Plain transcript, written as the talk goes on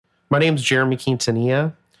My name is Jeremy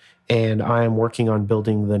Quintanilla, and I am working on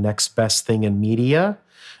building the next best thing in media.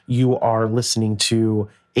 You are listening to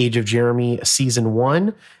Age of Jeremy Season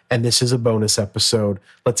 1, and this is a bonus episode.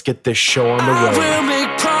 Let's get this show on the road. I will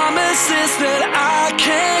make promises that I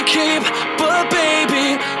can't keep, but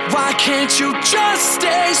baby, why can't you just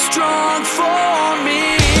stay strong for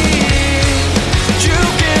me? You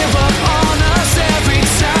give up on us every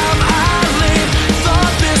time I leave.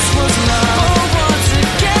 Thought this was love, but once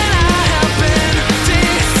again I have been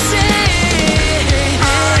deceived.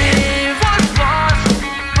 I was lost,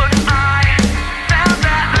 but I found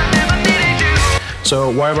that I never needed you.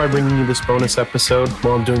 So why am I bringing you this bonus episode?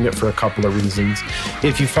 Well, I'm doing it for a couple of reasons.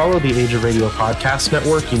 If you follow the Age of Radio podcast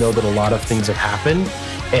network, you know that a lot of things have happened,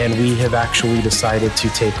 and we have actually decided to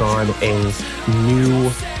take on a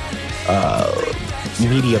new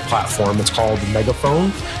media platform. It's called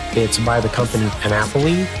Megaphone. It's by the company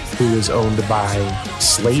Panoply, who is owned by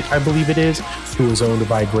Slate, I believe it is, who is owned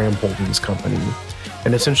by Graham Holdings Company.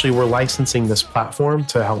 And essentially, we're licensing this platform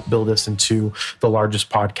to help build us into the largest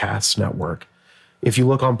podcast network. If you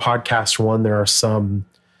look on Podcast One, there are some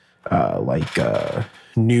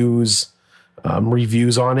news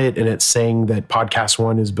reviews on it, and it's saying that Podcast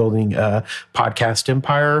One is building a podcast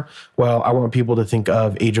empire. Well, I want people to think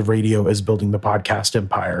of Age of Radio as building the podcast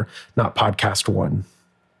empire, not Podcast One.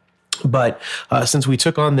 But since we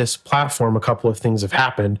took on this platform, a couple of things have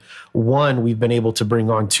happened. One, we've been able to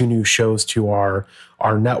bring on 2 new shows to our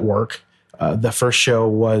network. The first show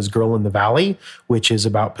was Girl in the Valley, which is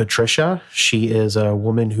about Patricia. She is a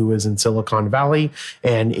woman who is in Silicon Valley,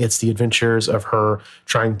 and it's the adventures of her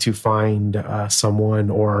trying to find someone,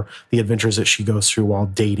 or the adventures that she goes through while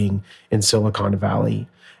dating in Silicon Valley.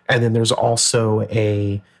 And then there's also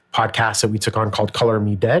a podcast that we took on called Color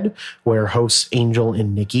Me Dead, where hosts Angel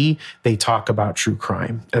and Nikki, they talk about true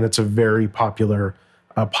crime. And it's a very popular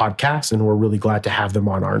podcast, and we're really glad to have them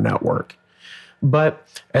on our network. But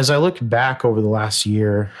as I look back over the last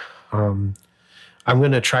year, I'm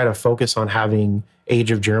going to try to focus on having Age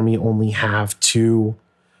of Jeremy only have 22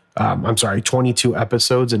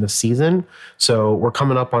 episodes in a season. So we're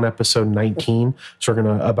coming up on episode 19. So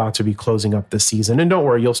we're about to be closing up the season. And don't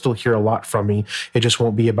worry, you'll still hear a lot from me. It just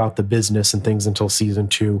won't be about the business and things until season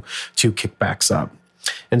 2 kickbacks up.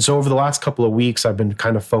 And so over the last couple of weeks, I've been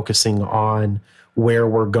kind of focusing on where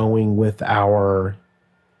we're going with our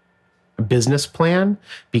business plan,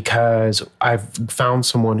 because I've found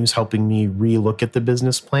someone who's helping me relook at the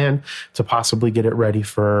business plan to possibly get it ready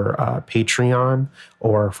for Patreon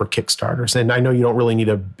or for Kickstarters. And I know you don't really need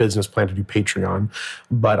a business plan to do Patreon,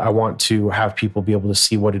 but I want to have people be able to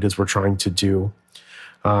see what it is we're trying to do.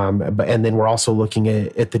 And then we're also looking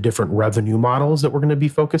at the different revenue models that we're going to be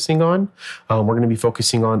focusing on. We're going to be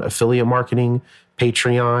focusing on affiliate marketing,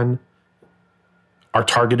 Patreon, our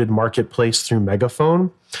targeted marketplace through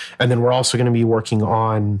Megaphone. And then we're also going to be working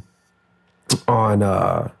on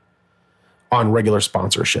regular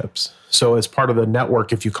sponsorships. So as part of the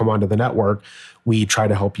network, if you come onto the network, we try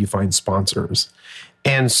to help you find sponsors.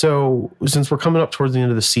 And so since we're coming up towards the end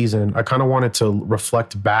of the season, I kind of wanted to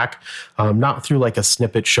reflect back, not through like a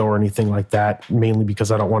snippet show or anything like that, mainly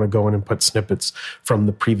because I don't want to go in and put snippets from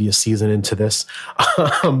the previous season into this.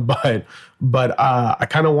 But I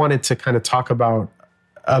kind of wanted to kind of talk about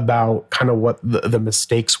kind of what the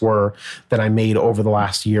mistakes were that I made over the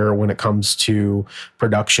last year when it comes to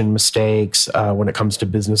production mistakes, when it comes to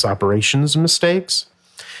business operations mistakes,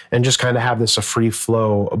 and just kind of have this a free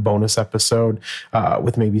flow bonus episode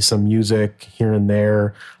with maybe some music here and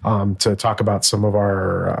there to talk about some of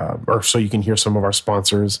our, or so you can hear some of our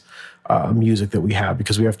sponsors' music that we have,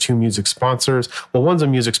 because we have 2 music sponsors. Well, one's a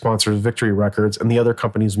music sponsor, Victory Records, and the other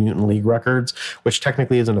company is Mutant League Records, which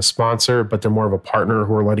technically isn't a sponsor, but they're more of a partner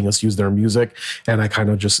who are letting us use their music. And I kind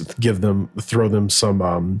of just throw them some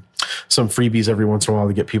freebies every once in a while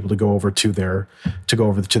to get people to go over to their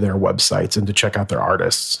websites and to check out their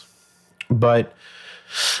artists. But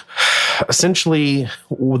essentially,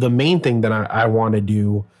 the main thing that I want to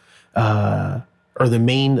do, or the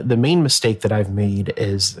main mistake that I've made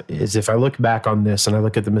is if I look back on this and I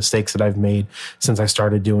look at the mistakes that I've made since I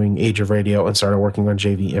started doing Age of Radio and started working on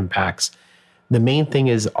JV Impacts, the main thing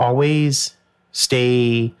is always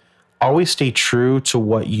stay true to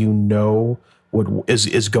what you know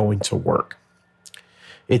is going to work.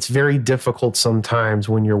 It's very difficult sometimes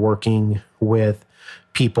when you're working with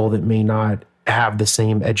people that may not have the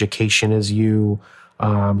same education as you,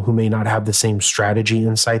 who may not have the same strategy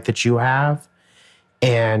insight that you have.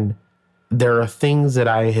 And there are things that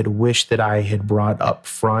I had wished that I had brought up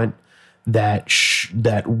front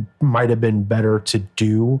that might have been better to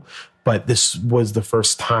do. But this was the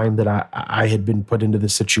first time that I had been put into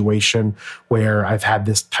this situation where I've had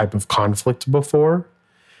this type of conflict before.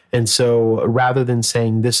 And so rather than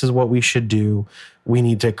saying, this is what we should do, we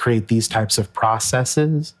need to create these types of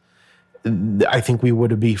processes, I think we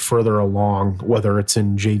would be further along, whether it's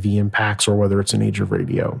in JV Impacts or whether it's in Age of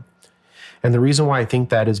Radio. And the reason why I think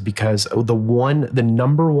that is because the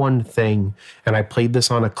number one thing, and I played this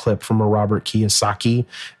on a clip from a Robert Kiyosaki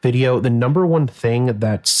video, the number one thing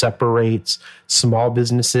that separates small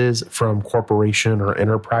businesses from corporation or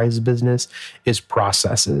enterprise business is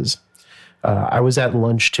processes. I was at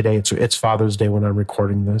lunch today. It's Father's Day when I'm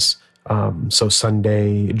recording this. So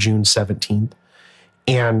Sunday, June 17th.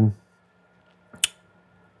 And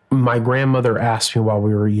my grandmother asked me while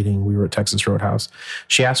we were eating, we were at Texas Roadhouse.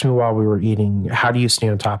 She asked me while we were eating, how do you stay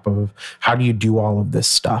on top of, how do you do all of this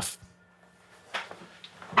stuff?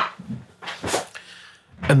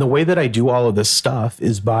 And the way that I do all of this stuff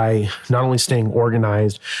is by not only staying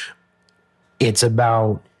organized, it's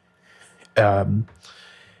about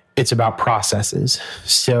processes.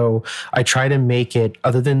 So I try to make it,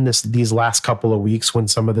 other than these last couple of weeks when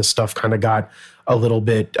some of this stuff kind of got a little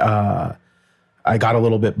bit, I got a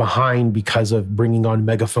little bit behind because of bringing on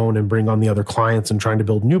Megaphone and bringing on the other clients and trying to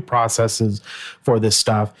build new processes for this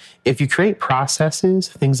stuff. If you create processes,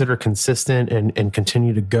 things that are consistent and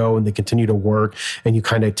continue to go and they continue to work, and you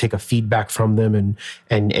kind of take a feedback from them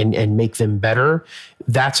and make them better,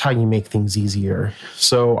 that's how you make things easier.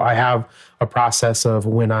 So I have a process of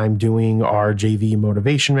when I'm doing our JV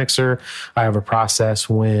motivation mixer. I have a process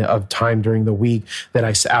of time during the week that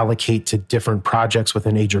I allocate to different projects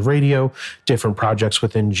within Age of Radio, different projects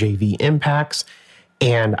within JV Impacts.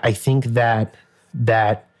 And I think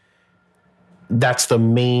that's the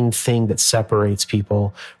main thing that separates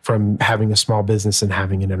people from having a small business and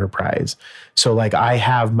having an enterprise. So like I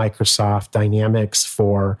have Microsoft Dynamics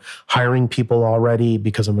for hiring people already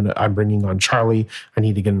because I'm bringing on Charlie. I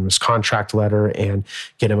need to get him his contract letter and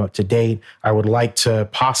get him up to date. I would like to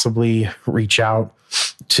possibly reach out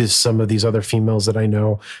to some of these other females that I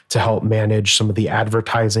know to help manage some of the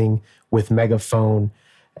advertising with Megaphone.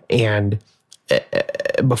 And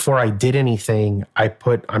before I did anything,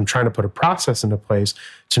 I'm trying to put a process into place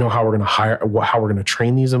to know how we're going to hire, how we're going to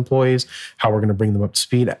train these employees, how we're going to bring them up to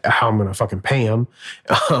speed, how I'm going to fucking pay them,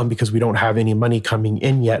 because we don't have any money coming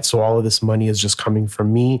in yet. So all of this money is just coming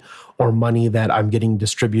from me or money that I'm getting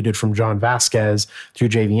distributed from John Vasquez through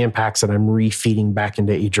JV Impacts that I'm refeeding back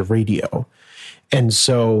into Age of Radio. And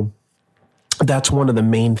so that's one of the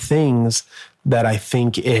main things that I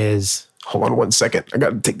think is, hold on one second. I got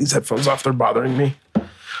to take these headphones off. They're bothering me.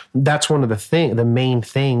 That's one of the main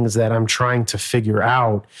things that I'm trying to figure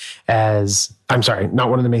out not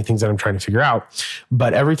one of the main things that I'm trying to figure out,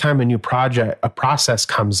 but every time a process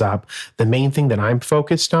comes up, the main thing that I'm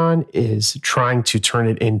focused on is trying to turn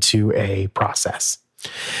it into a process.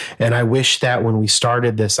 And I wish that when we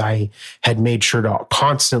started this, I had made sure to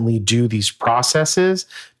constantly do these processes,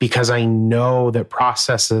 because I know that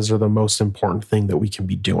processes are the most important thing that we can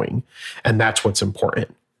be doing. And that's what's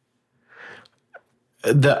important.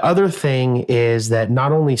 The other thing is that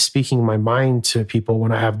not only speaking my mind to people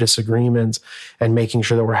when I have disagreements and making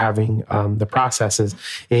sure that we're having the processes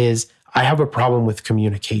is I have a problem with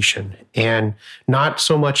communication, and not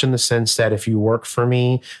so much in the sense that if you work for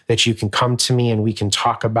me, that you can come to me and we can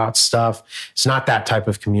talk about stuff. It's not that type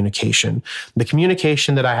of communication. The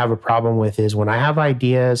communication that I have a problem with is when I have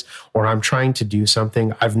ideas or I'm trying to do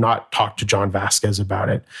something, I've not talked to John Vasquez about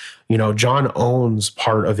it. You know, John owns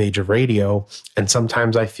part of Age of Radio, and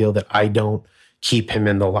sometimes I feel that I don't keep him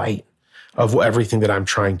in the light of everything that I'm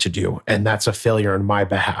trying to do. And that's a failure on my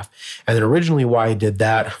behalf. And then originally why I did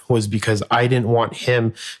that was because I didn't want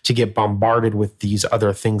him to get bombarded with these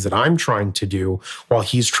other things that I'm trying to do while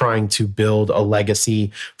he's trying to build a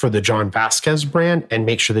legacy for the John Vasquez brand and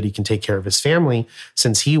make sure that he can take care of his family,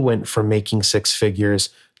 since he went from making 6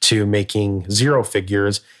 figures to making 0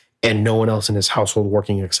 figures and no one else in his household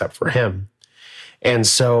working except for him. And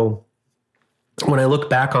so when I look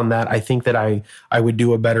back on that, I think that I would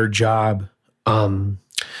do a better job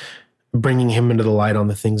bringing him into the light on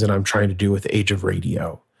the things that I'm trying to do with Age of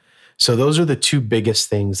Radio. So those are the 2 biggest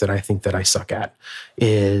things that I think that I suck at,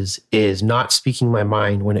 is not speaking my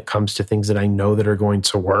mind when it comes to things that I know that are going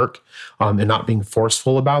to work, and not being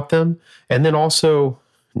forceful about them. And then also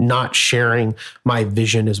not sharing my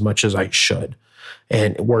vision as much as I should.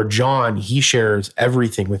 And where John, he shares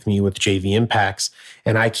everything with me with JV Impacts,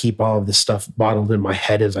 and I keep all of this stuff bottled in my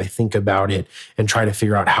head as I think about it and try to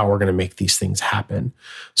figure out how we're going to make these things happen.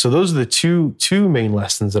 So those are the two main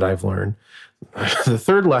lessons that I've learned. The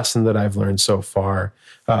third lesson that I've learned so far,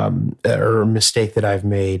 or mistake that I've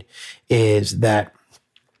made, is that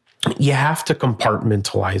you have to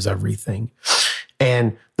compartmentalize everything.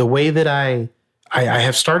 And the way that I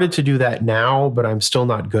have started to do that now, but I'm still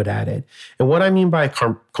not good at it. And what I mean by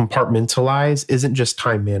compartmentalize isn't just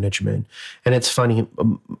time management. And it's funny,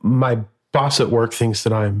 my boss at work thinks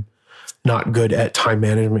that I'm not good at time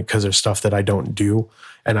management because there's stuff that I don't do.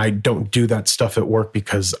 And I don't do that stuff at work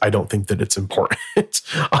because I don't think that it's important.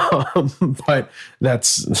 But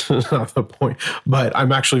that's not the point. But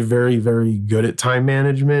I'm actually very, very good at time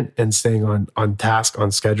management and staying on task,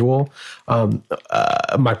 on schedule.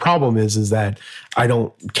 My problem is that I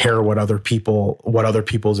don't care what other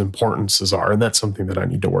people's importances are. And that's something that I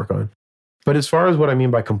need to work on. But as far as what I mean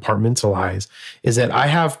by compartmentalize is that I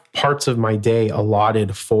have parts of my day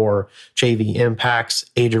allotted for JV Impacts,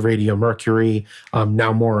 Age of Radio Mercury,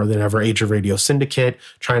 now more than ever Age of Radio Syndicate,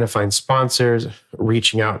 trying to find sponsors,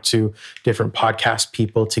 reaching out to different podcast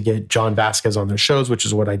people to get John Vasquez on their shows, which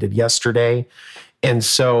is what I did yesterday. And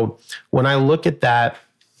so when I look at that,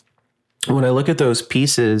 when I look at those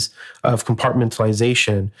pieces of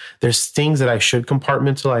compartmentalization, there's things that I should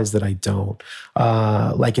compartmentalize that I don't.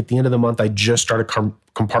 Like at the end of the month, I just started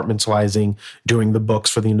compartmentalizing, doing the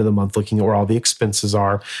books for the end of the month, looking at where all the expenses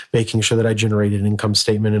are, making sure that I generated an income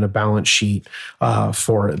statement and a balance sheet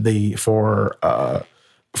for the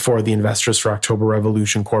investors for October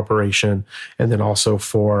Revolution Corporation, and then also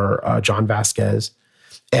for John Vasquez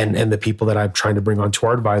and the people that I'm trying to bring onto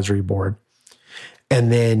our advisory board.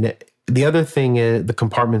 And then the other thing is the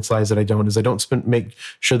compartmentalize that I don't make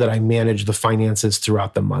sure that I manage the finances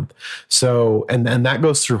throughout the month. So, and that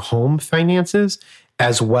goes through home finances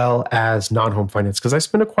as well as non-home finance, because I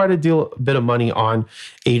spend quite a bit of money on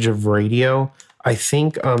Age of Radio. I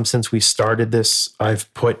think since we started this,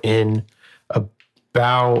 I've put in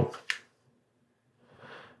about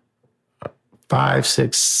 5,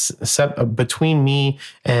 6, 7, between me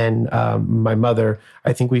and my mother,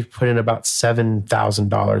 I think we've put in about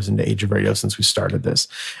 $7,000 into Age of Radio since we started this.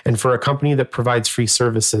 And for a company that provides free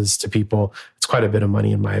services to people, it's quite a bit of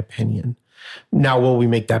money in my opinion. Now, will we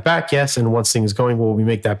make that back? Yes. And once things going, will we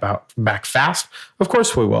make that back fast? Of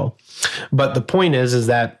course we will. But the point is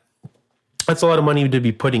that that's a lot of money to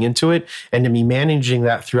be putting into it, and to be managing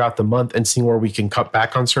that throughout the month and seeing where we can cut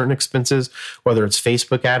back on certain expenses, whether it's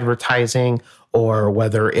Facebook advertising or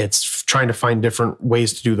whether it's trying to find different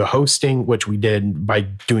ways to do the hosting, which we did by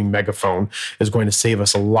doing Megaphone, is going to save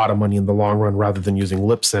us a lot of money in the long run rather than using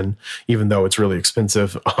Libsyn, even though it's really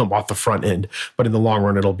expensive off the front end. But in the long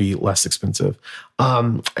run, it'll be less expensive.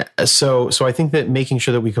 So I think that making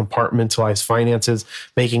sure that we compartmentalize finances,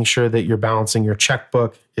 making sure that you're balancing your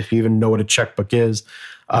checkbook, if you even know what a checkbook is.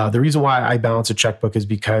 The reason why I balance a checkbook is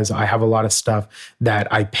because I have a lot of stuff that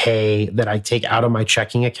I take out of my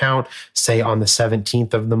checking account, say on the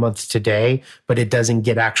 17th of the month today, but it doesn't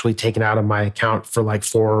get actually taken out of my account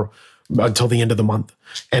for until the end of the month.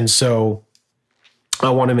 And so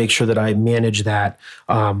I want to make sure that I manage that.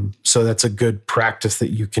 So that's a good practice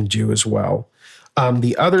that you can do as well.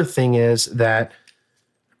 The other thing is that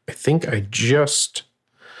I think I just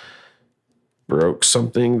broke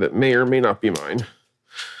something that may or may not be mine.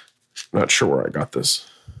 Not sure where I got this.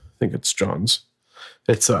 I think it's John's.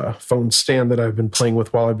 It's a phone stand that I've been playing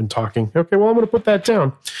with while I've been talking. Okay, well, I'm going to put that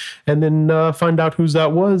down and then find out whose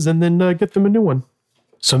that was and then get them a new one.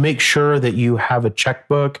 So make sure that you have a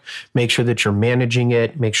checkbook, make sure that you're managing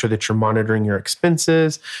it, make sure that you're monitoring your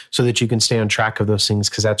expenses so that you can stay on track of those things,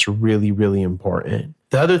 because that's really, really important.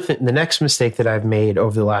 The next mistake that I've made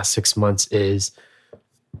over the last 6 months is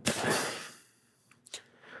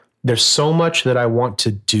there's so much that I want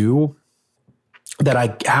to do that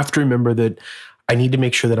I have to remember that I need to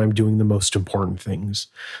make sure that I'm doing the most important things.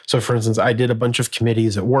 So for instance, I did a bunch of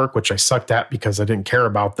committees at work, which I sucked at because I didn't care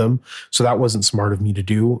about them. So that wasn't smart of me to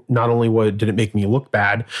do. Not only did it make me look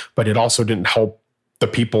bad, but it also didn't help the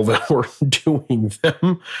people that were doing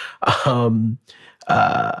them.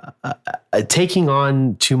 Taking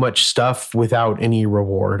on too much stuff without any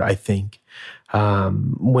reward, I think.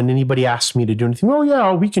 When anybody asks me to do anything, oh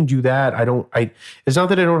yeah, we can do that. It's not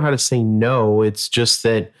that I don't know how to say no. It's just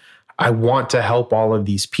that I want to help all of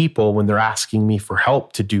these people when they're asking me for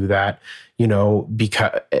help to do that,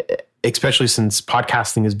 because especially since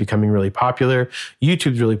podcasting is becoming really popular,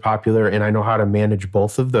 YouTube's really popular, and I know how to manage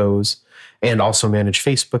both of those and also manage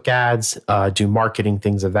Facebook ads, do marketing,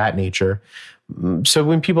 things of that nature. So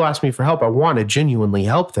when people ask me for help, I want to genuinely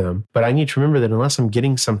help them, but I need to remember that unless I'm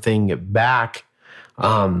getting something back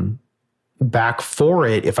for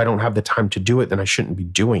it, if I don't have the time to do it, then I shouldn't be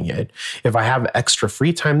doing it. If I have extra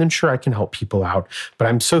free time, then sure, I can help people out. But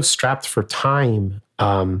I'm so strapped for time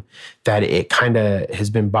that it kind of has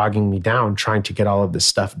been bogging me down trying to get all of this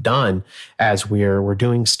stuff done as we're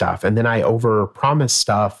doing stuff. And then I overpromise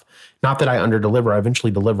stuff. Not that I underdeliver, I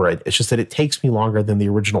eventually deliver it. It's just that it takes me longer than the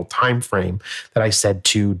original time frame that I said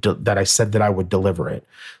that I would deliver it.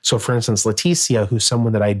 So for instance, Leticia, who's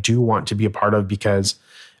someone that I do want to be a part of because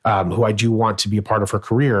who I do want to be a part of her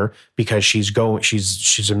career because she's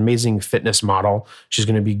an amazing fitness model. She's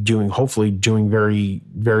going to be hopefully doing very,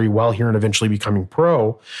 very well here and eventually becoming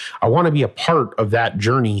pro. I want to be a part of that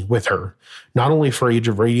journey with her, not only for Age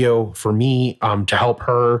of Radio, for me, to help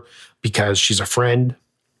her because she's a friend,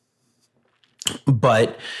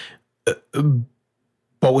 but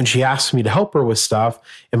when she asks me to help her with stuff,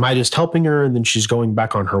 am I just helping her and then she's going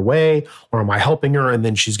back on her way? Or am I helping her and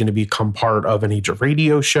then she's going to become part of an Age of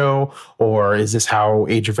Radio show? Or is this how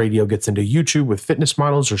Age of Radio gets into YouTube with fitness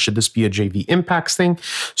models? Or should this be a JV Impacts thing?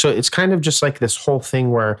 So it's kind of just like this whole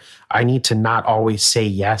thing where I need to not always say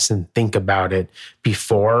yes and think about it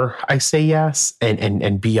before I say yes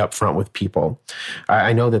and be upfront with people.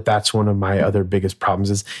 I know that that's one of my other biggest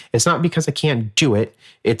problems is it's not because I can't do it.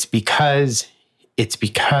 It's because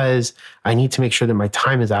I need to make sure that my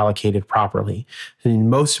time is allocated properly.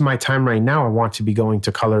 And most of my time right now, I want to be going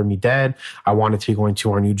to Color Me Dead. I want it to be going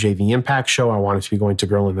to our new JV Impact show. I want it to be going to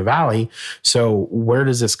Girl in the Valley. So where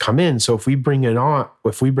does this come in? So if we bring it on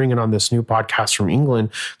this new podcast from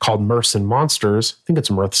England called Mirths and Monsters, I think it's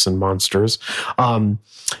Mirths and Monsters.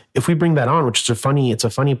 If we bring that on, which is it's a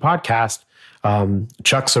funny podcast.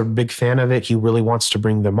 Chuck's a big fan of it. He really wants to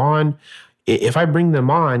bring them on. If I bring them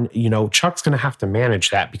on, Chuck's going to have to manage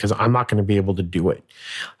that because I'm not going to be able to do it.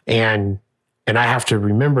 And I have to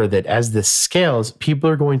remember that as this scales, people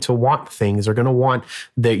are going to want things. They're going to want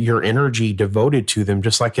your energy devoted to them,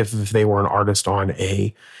 just like if they were an artist on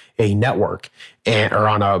a network or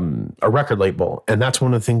on a record label. And that's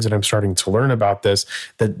one of the things that I'm starting to learn about this,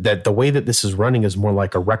 that the way that this is running is more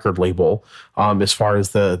like a record label as far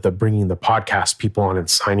as the bringing the podcast people on and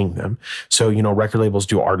signing them. So, record labels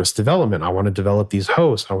do artist development. I want to develop these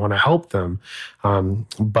hosts. I want to help them.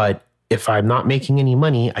 But if I'm not making any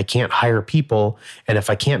money, I can't hire people. And if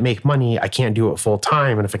I can't make money, I can't do it full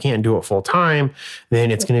time. And if I can't do it full time, then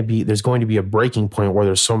there's going to be a breaking point where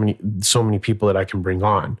there's so many people that I can bring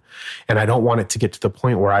on. And I don't want it to get to the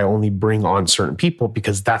point where I only bring on certain people,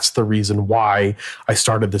 because that's the reason why I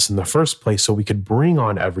started this in the first place, so we could bring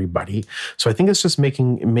on everybody. So I think it's just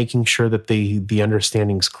making sure that the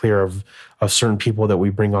understanding's clear of certain people that we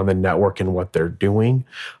bring on the network and what they're doing.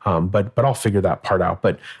 But I'll figure that part out.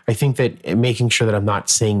 But I think that making sure that I'm not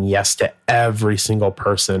saying yes to every single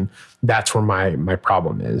person, that's where my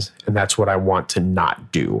problem is. And that's what I want to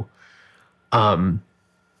not do.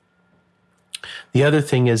 The other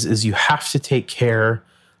thing is you have to take care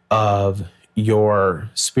of your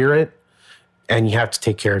spirit and you have to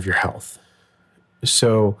take care of your health.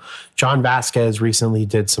 So John Vasquez recently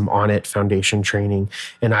did some Onnit Foundation training,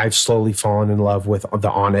 and I've slowly fallen in love with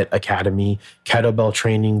the Onnit Academy, kettlebell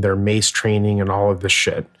training, their mace training, and all of the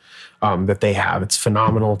shit that they have. It's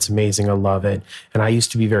phenomenal. It's amazing. I love it. And I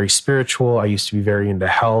used to be very spiritual. I used to be very into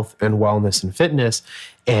health and wellness and fitness.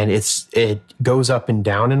 And it goes up and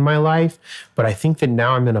down in my life. But I think that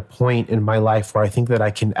now I'm in a point in my life where I think that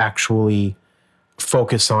I can actually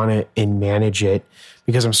focus on it and manage it,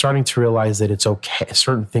 because I'm starting to realize that it's okay.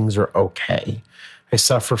 Certain things are okay. I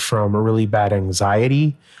suffer from a really bad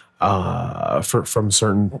anxiety from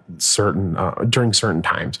certain during certain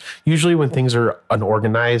times. Usually when things are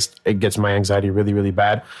unorganized, it gets my anxiety really, really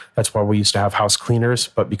bad. That's why we used to have house cleaners.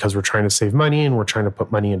 But because we're trying to save money and we're trying to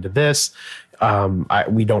put money into this,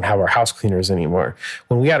 we don't have our house cleaners anymore.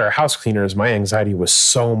 When we had our house cleaners, my anxiety was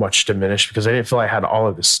so much diminished because I didn't feel I had all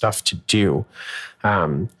of this stuff to do.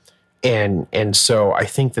 And so I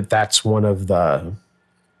think that that's one of the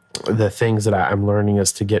things that I'm learning,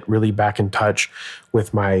 is to get really back in touch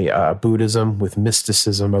with my Buddhism, with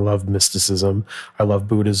mysticism. I love mysticism. I love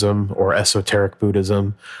Buddhism, or esoteric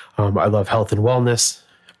Buddhism. I love health and wellness.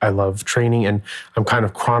 I love training, and I'm kind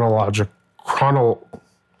of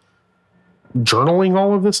journaling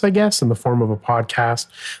all of this, I guess, in the form of a podcast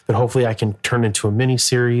that hopefully I can turn into a mini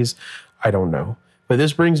series. I don't know. But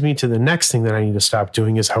this brings me to the next thing that I need to stop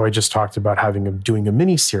doing, is how I just talked about doing a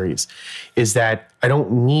mini series, is that I don't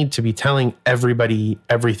need to be telling everybody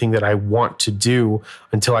everything that I want to do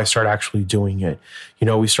until I start actually doing it.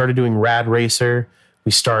 We started doing Rad Racer.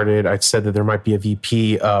 I'd said that there might be a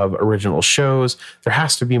VP of original shows. There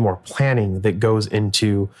has to be more planning that goes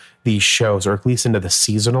into these shows, or at least into the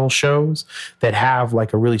seasonal shows that have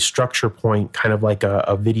like a really structure point, kind of like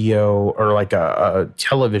a video or like a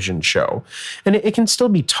television show. And it can still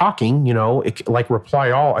be talking, like Reply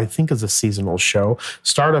All, I think, is a seasonal show.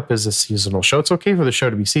 Startup is a seasonal show. It's okay for the show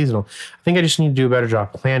to be seasonal. I think I just need to do a better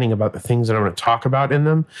job planning about the things that I'm going to talk about in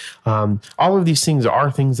them. All of these things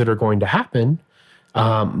are things that are going to happen.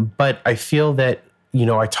 But I feel that,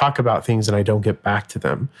 I talk about things and I don't get back to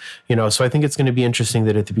them, so I think it's going to be interesting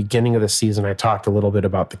that at the beginning of the season, I talked a little bit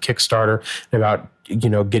about the Kickstarter and about,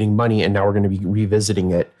 getting money. And now we're going to be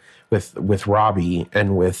revisiting it with Robbie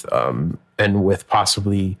and with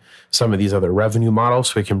possibly some of these other revenue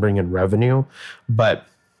models so we can bring in revenue. But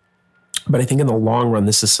I think in the long run,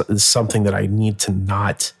 this is something that I need to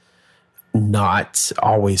not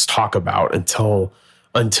always talk about until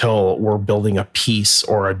we're building a piece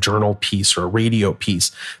or a journal piece or a radio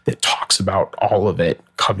piece that talks about all of it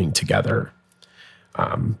coming together.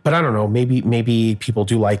 But I don't know, maybe people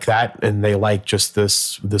do like that and they like just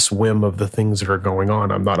this whim of the things that are going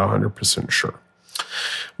on. I'm not 100% sure.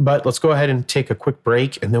 But let's go ahead and take a quick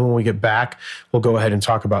break. And then when we get back, we'll go ahead and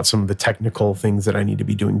talk about some of the technical things that I need to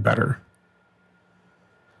be doing better.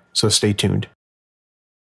 So stay tuned.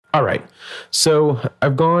 All right. So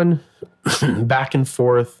I've gone back and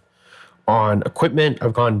forth on equipment.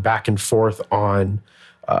 I've gone back and forth on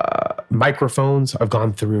microphones. I've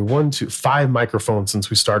gone through 5 microphones since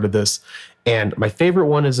we started this. And my favorite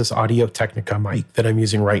one is this Audio-Technica mic that I'm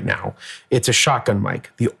using right now. It's a shotgun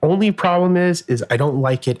mic. The only problem is I don't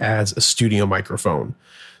like it as a studio microphone.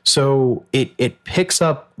 So it picks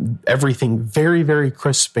up everything very, very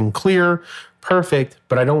crisp and clear, perfect,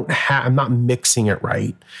 but I'm not mixing it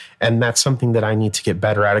right. And that's something that I need to get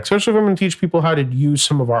better at, especially if I'm going to teach people how to use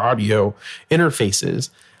some of our audio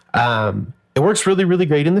interfaces. It works really, really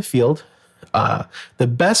great in the field. The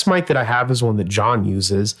best mic that I have is one that John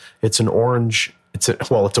uses. It's an orange, it's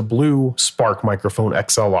a blue Spark microphone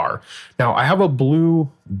XLR. Now I have a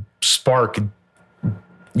blue Spark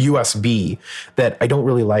USB that I don't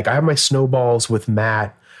really like. I have my Snowballs with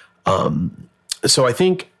Matt. So I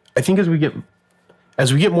think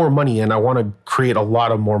as we get more money in, I want to create a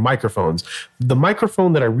lot of more microphones. The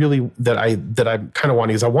microphone that I kind of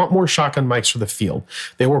want is I want more shotgun mics for the field.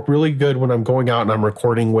 They work really good when I'm going out and I'm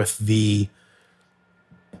recording with the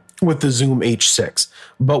Zoom H6.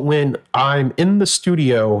 But when I'm in the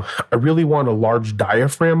studio, I really want a large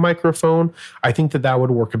diaphragm microphone. I think that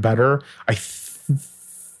would work better.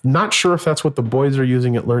 Not sure if that's what the boys are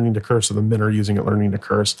using at Learning to Curse or the men are using at Learning to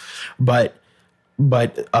Curse, but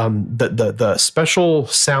the special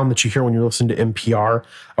sound that you hear when you listen to NPR,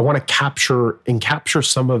 I want to capture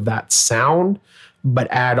some of that sound, but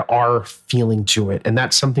add our feeling to it. And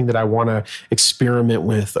that's something that I want to experiment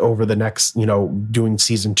with over the next, doing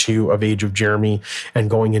season 2 of Age of Jeremy and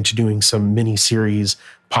going into doing some mini series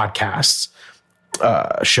podcasts,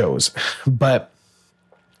 shows. But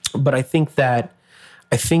I think that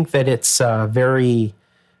it's very,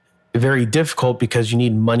 very difficult because you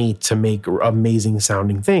need money to make amazing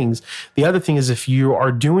sounding things. The other thing is if you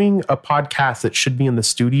are doing a podcast that should be in the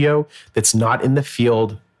studio, that's not in the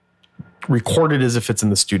field, record it as if it's in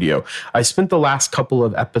the studio. I spent the last couple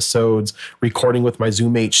of episodes recording with my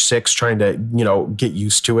Zoom H6, trying to, get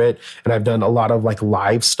used to it. And I've done a lot of like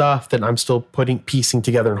live stuff that I'm still piecing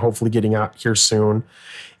together and hopefully getting out here soon.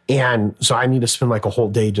 And so I need to spend like a whole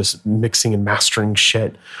day just mixing and mastering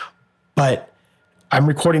shit. But I'm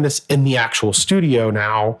recording this in the actual studio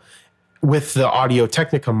now with the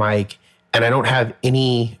Audio-Technica mic, and I don't have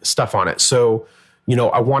any stuff on it. So,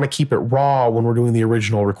 I want to keep it raw when we're doing the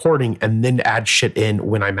original recording and then add shit in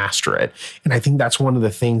when I master it. And I think that's one of the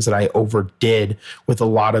things that I overdid with a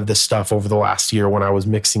lot of this stuff over the last year when I was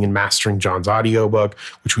mixing and mastering John's audiobook,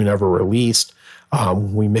 which we never released.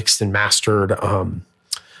 We mixed and mastered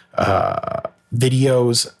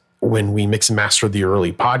videos when we mix and master the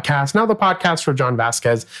early podcast. Now the podcast for John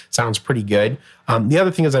Vasquez sounds pretty good. The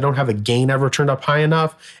other thing is I don't have the gain ever turned up high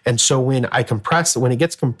enough. And so when it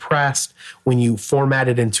gets compressed, when you format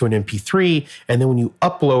it into an MP3, and then when you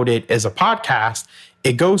upload it as a podcast,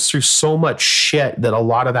 it goes through so much shit that a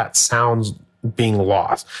lot of that sounds being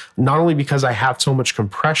lost. Not only because I have so much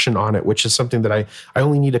compression on it, which is something that I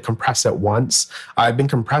only need to compress it once. I've been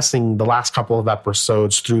compressing the last couple of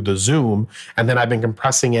episodes through the Zoom, and then I've been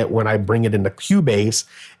compressing it when I bring it into Cubase,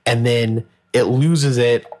 and then it loses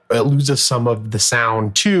some of the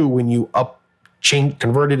sound too when you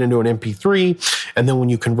convert it into an MP3, and then when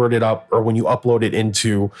you convert it up or when you upload it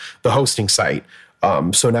into the hosting site.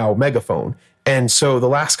 So now Megaphone. And so the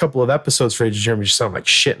last couple of episodes for Age of Jeremy just sound like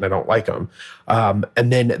shit and I don't like them.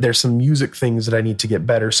 And then there's some music things that I need to get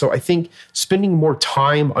better. So I think spending more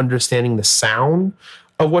time understanding the sound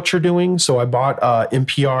of what you're doing. So I bought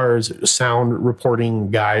NPR's sound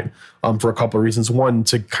reporting guide for a couple of reasons. One,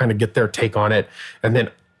 to kind of get their take on it. And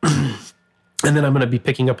then I'm going to be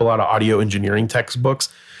picking up a lot of audio engineering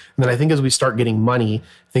textbooks. And then I think as we start getting money,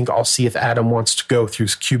 I think I'll see if Adam wants to go through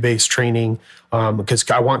Cubase training, because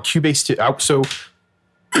I want Cubase to out. So,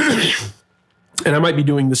 and I might be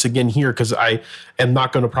doing this again here because I am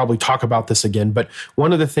not going to probably talk about this again. But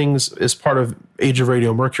one of the things as part of Age of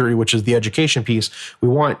Radio Mercury, which is the education piece, we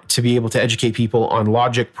want to be able to educate people on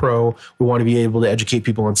Logic Pro. We want to be able to educate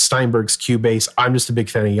people on Steinberg's Cubase. I'm just a big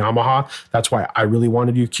fan of Yamaha. That's why I really want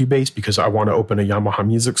to do Cubase, because I want to open a Yamaha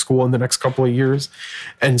music school in the next couple of years.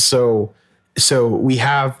 And so we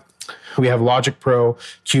have Logic Pro,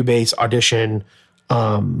 Cubase, Audition,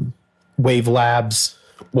 Wave Labs.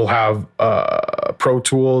 We'll have Pro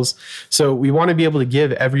Tools. So we want to be able to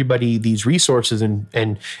give everybody these resources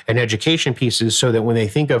and education pieces so that when they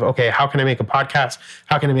think of, okay, how can I make a podcast?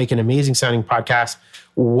 How can I make an amazing sounding podcast?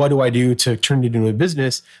 What do I do to turn it into a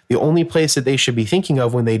business? The only place that they should be thinking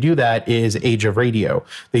of when they do that is Age of Radio.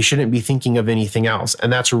 They shouldn't be thinking of anything else.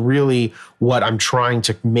 And that's really what I'm trying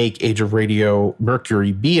to make Age of Radio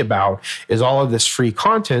Mercury be about, is all of this free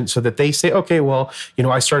content so that they say, okay, well,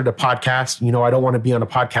 I started a podcast, I don't want to be on a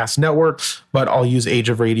podcast network, but I'll use Age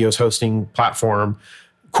of Radio's hosting platform.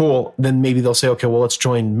 Cool. Then maybe they'll say, okay, well, let's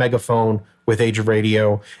join Megaphone with Age of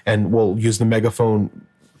Radio and we'll use the Megaphone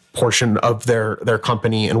portion of their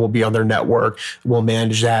company and we'll be on their network. We'll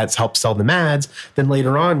manage that, help sell them ads. Then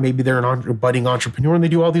later on, maybe they're a budding entrepreneur and they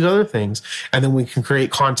do all these other things. And then we can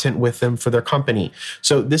create content with them for their company.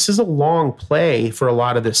 So this is a long play for a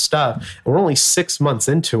lot of this stuff. And we're only 6 months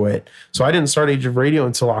into it. So I didn't start Age of Radio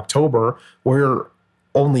until October. We're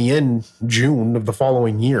only in June of the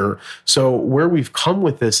following year. So where we've come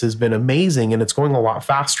with this has been amazing, and it's going a lot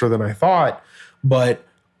faster than I thought. But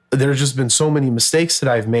there's just been so many mistakes that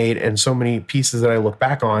I've made and so many pieces that I look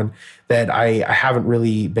back on that I haven't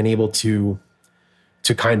really been able to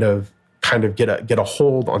kind of get a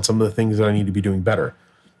hold on some of the things that I need to be doing better.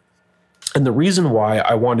 And the reason why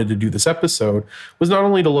I wanted to do this episode was not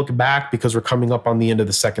only to look back because we're coming up on the end of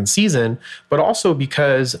the second season, but also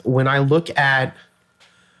because when I look at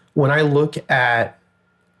how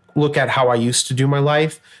I used to do my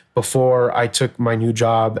life before I took my new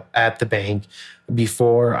job at the bank,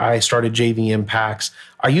 before I started JV Impacts,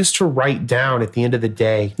 I used to write down at the end of the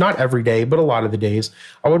day, not every day, but a lot of the days,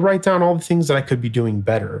 I would write down all the things that I could be doing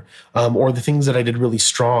better, or the things that I did really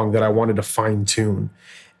strong that I wanted to fine tune.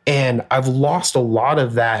 And I've lost a lot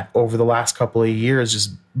of that over the last couple of years,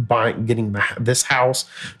 just getting this house,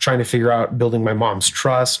 trying to figure out building my mom's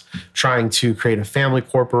trust, trying to create a family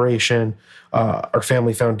corporation, or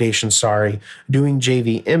family foundation, doing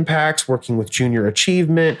JV Impacts, working with Junior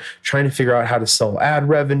Achievement, trying to figure out how to sell ad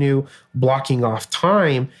revenue, blocking off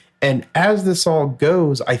time. And as this all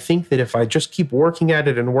goes, I think that if I just keep working at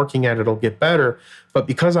it, it'll get better. But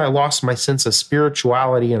because I lost my sense of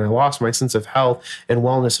spirituality and I lost my sense of health and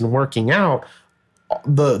wellness and working out,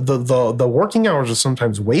 the working hours are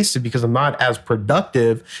sometimes wasted because I'm not as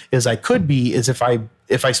productive as I could be as if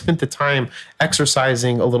I spent the time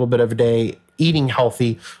exercising a little bit of a day, eating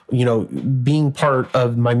healthy, being part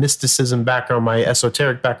of my mysticism background, my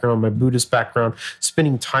esoteric background, my Buddhist background,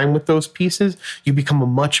 spending time with those pieces, you become a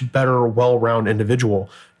much better, well-rounded individual.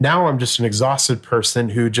 Now I'm just an exhausted person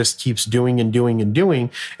who just keeps doing and doing and doing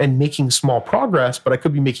and making small progress, but I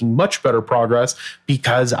could be making much better progress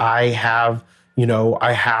because I have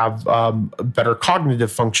better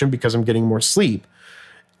cognitive function because I'm getting more sleep,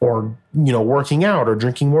 or, working out or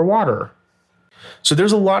drinking more water. So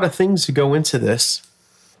there's a lot of things to go into this,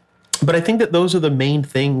 but I think that those are the main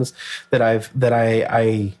things that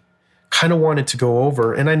I kind of wanted to go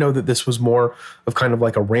over. And I know that this was more of kind of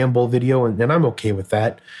like a ramble video, and I'm okay with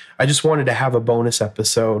that. I just wanted to have a bonus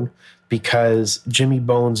episode because Jimmy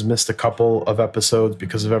Bones missed a couple of episodes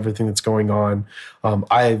because of everything that's going on.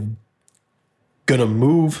 I'm going to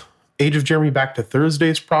move Age of Jeremy back to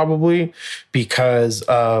Thursdays probably because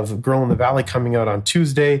of Girl in the Valley coming out on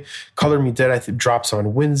Tuesday. Color Me Dead, I think, drops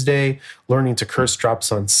on Wednesday. Learning to Curse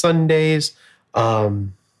drops on Sundays. So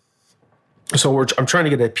I'm trying to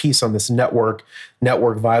get a piece on this network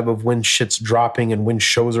vibe of when shit's dropping and when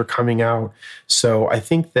shows are coming out. So I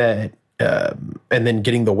think that, and then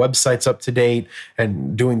getting the websites up to date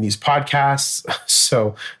and doing these podcasts.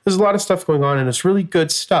 So there's a lot of stuff going on and it's really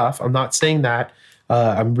good stuff. I'm not saying that.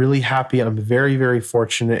 I'm really happy. I'm very, very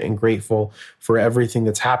fortunate and grateful for everything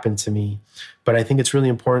that's happened to me. But I think it's really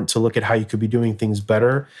important to look at how you could be doing things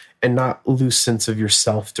better and not lose sense of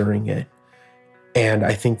yourself during it. And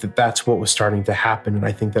I think that that's what was starting to happen. And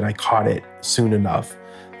I think that I caught it soon enough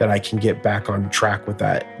that I can get back on track with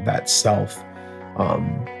that self,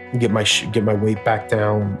 get my weight back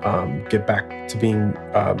down, get back to being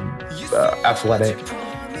athletic.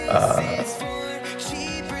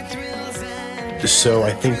 So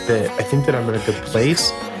I think that I'm in a good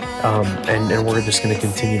place, and we're just going to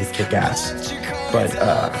continue to kick ass. But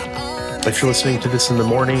if you're listening to this in the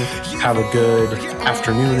morning, have a good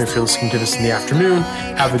afternoon. If you're listening to this in the afternoon,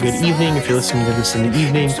 have a good evening. If you're listening to this in the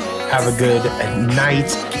evening, have a good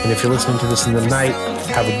night. And if you're listening to this in the night,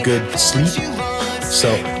 have a good sleep. So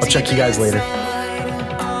I'll check you guys later.